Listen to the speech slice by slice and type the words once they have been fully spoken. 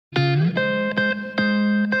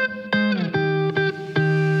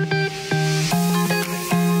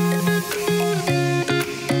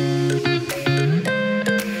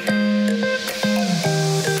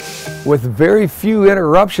with very few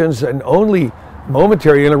interruptions and only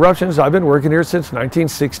momentary interruptions. I've been working here since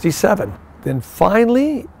 1967. Then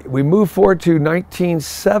finally, we moved forward to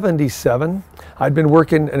 1977. I'd been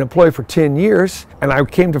working an employee for 10 years, and I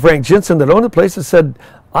came to Frank Jensen that owned the place and said,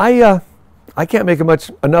 I can't make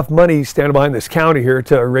enough money standing behind this counter here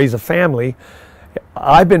to raise a family.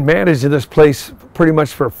 I've been managing this place pretty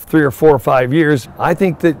much for 3 or 4 or 5 years. I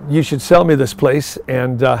think that you should sell me this place,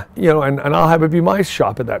 and and I'll have it be my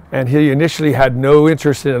shop at that. And he initially had no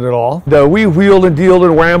interest in it at all. We wheeled and dealed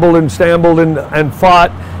and rambled and stambled and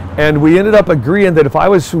fought, and we ended up agreeing that if I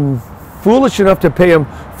was foolish enough to pay him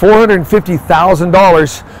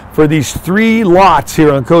 $450,000 for these 3 lots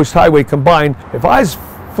here on Coast Highway combined, if I was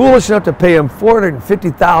foolish enough to pay him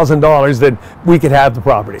 $450,000, then we could have the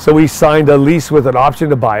property. So we signed a lease with an option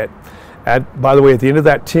to buy it. By the way, at the end of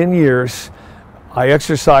that 10 years, I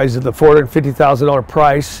exercised the $450,000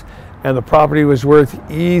 price, and the property was worth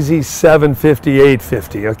easy $750,000,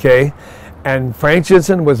 $850,000, okay? And Frank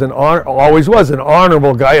Jensen was always was an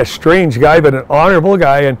honorable guy, a strange guy, but an honorable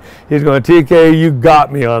guy. And he's going, TK, you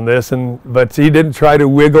got me on this. But he didn't try to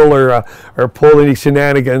wiggle or pull any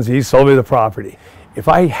shenanigans. He sold me the property. If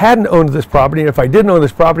I hadn't owned this property, and if I didn't own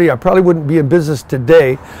this property, I probably wouldn't be in business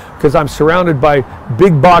today, because I'm surrounded by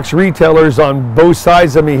big box retailers on both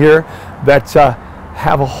sides of me here that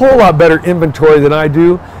have a whole lot better inventory than I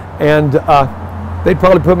do, and they'd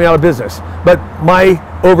probably put me out of business. But my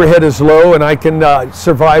overhead is low, and I can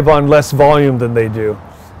survive on less volume than they do.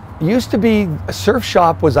 It used to be a surf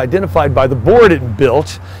shop was identified by the board it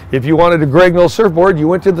built. If you wanted a Greg Knoll surfboard, you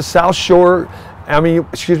went to the South Shore,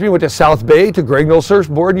 went to South Bay to Greg Knoll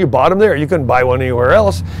surfboard, and you bought them there. You couldn't buy one anywhere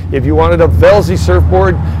else. If you wanted a Velzy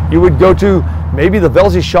surfboard, you would go to maybe the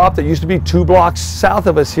Velzy shop that used to be 2 blocks south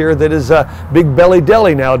of us here that is a Big Belly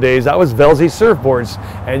Deli nowadays. That was Velzy surfboards,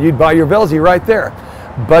 and you'd buy your Velzy right there.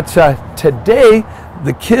 But today,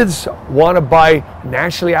 the kids want to buy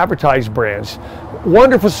nationally advertised brands.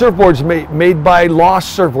 Wonderful surfboards made by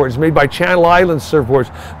Lost Surfboards, made by Channel Islands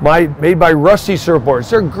Surfboards, made by Rusty Surfboards.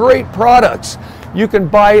 They're great products. You can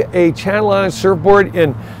buy a Channel Islands surfboard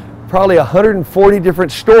in probably 140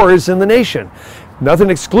 different stores in the nation. Nothing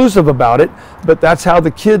exclusive about it, but that's how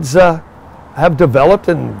the kids have developed,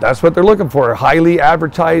 and that's what they're looking for, highly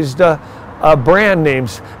advertised brand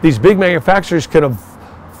names. These big manufacturers can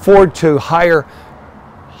afford to hire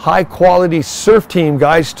high quality surf team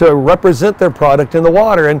guys to represent their product in the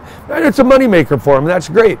water, and it's a moneymaker for them. That's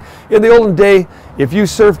great. In the olden day, if you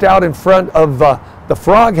surfed out in front of the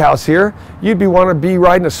Frog House here, you'd want to be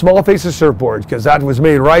riding a Small Faces surfboard, because that was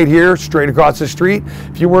made right here, straight across the street.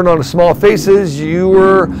 If you weren't on a Small Faces, you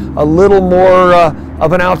were a little more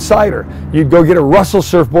of an outsider. You'd go get a Russell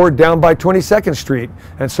surfboard down by 22nd Street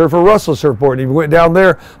and surf a Russell surfboard. And if you went down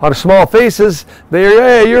there on a Small Faces,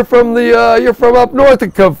 hey, you're from up north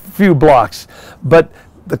a few blocks. But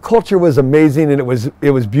the culture was amazing, and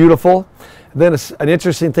it was beautiful. Then an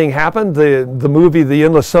interesting thing happened. The movie The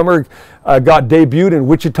Endless Summer got debuted in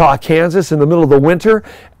Wichita, Kansas in the middle of the winter,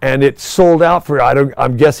 and it sold out for,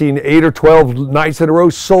 I'm guessing 8 or 12 nights in a row,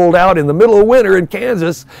 sold out in the middle of winter in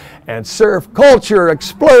Kansas, and surf culture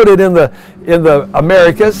exploded in the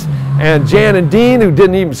Americas. And Jan and Dean, who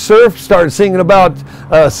didn't even surf, started singing about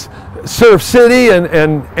Surf City,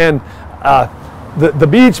 and the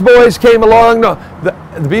Beach Boys came along. No,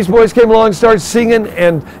 the Beach Boys came along and started singing,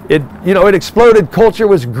 and it exploded. Culture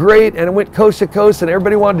was great, and it went coast to coast, and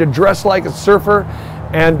everybody wanted to dress like a surfer.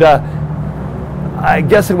 And I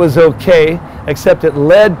guess it was okay, except it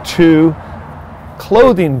led to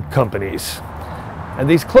clothing companies. And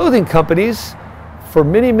these clothing companies, for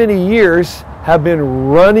many, many years, have been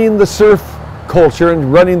running the surf culture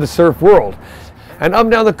and running the surf world. And up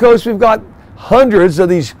and down the coast, we've got hundreds of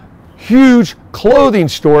these huge clothing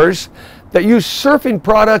stores that use surfing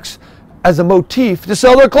products as a motif to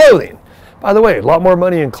sell their clothing. By the way, a lot more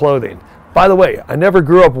money in clothing. By the way, I never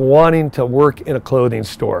grew up wanting to work in a clothing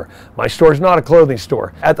store. My store is not a clothing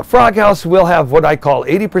store. At the Frog House, we'll have what I call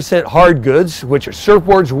 80% hard goods, which are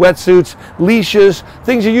surfboards, wetsuits, leashes,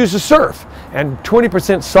 things you use to surf, and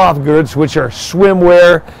 20% soft goods, which are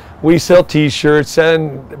swimwear. We sell t-shirts,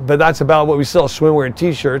 but that's about what we sell, swimwear and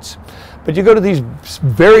t-shirts. But you go to these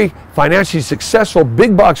very financially successful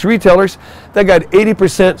big box retailers that got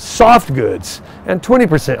 80% soft goods and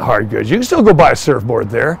 20% hard goods. You can still go buy a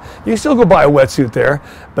surfboard there. You can still go buy a wetsuit there.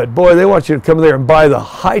 But boy, they want you to come there and buy the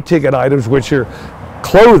high ticket items, which are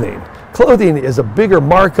clothing. clothing is a bigger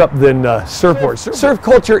markup than surfboard. Surf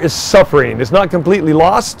culture is suffering. It's not completely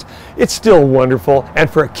lost. It's still wonderful. And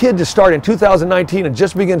for a kid to start in 2019 and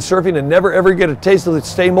just begin surfing and never ever get a taste of the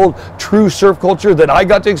same old true surf culture that I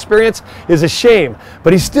got to experience is a shame.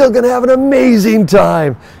 But he's still going to have an amazing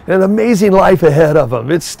time and an amazing life ahead of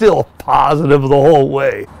him. It's still positive the whole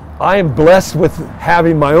way. I am blessed with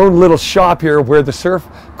having my own little shop here where the surf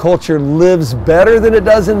culture lives better than it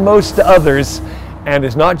does in most others. And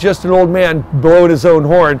it's not just an old man blowing his own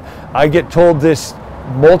horn. I get told this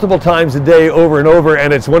multiple times a day over and over,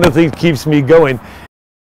 and it's one of the things that keeps me going.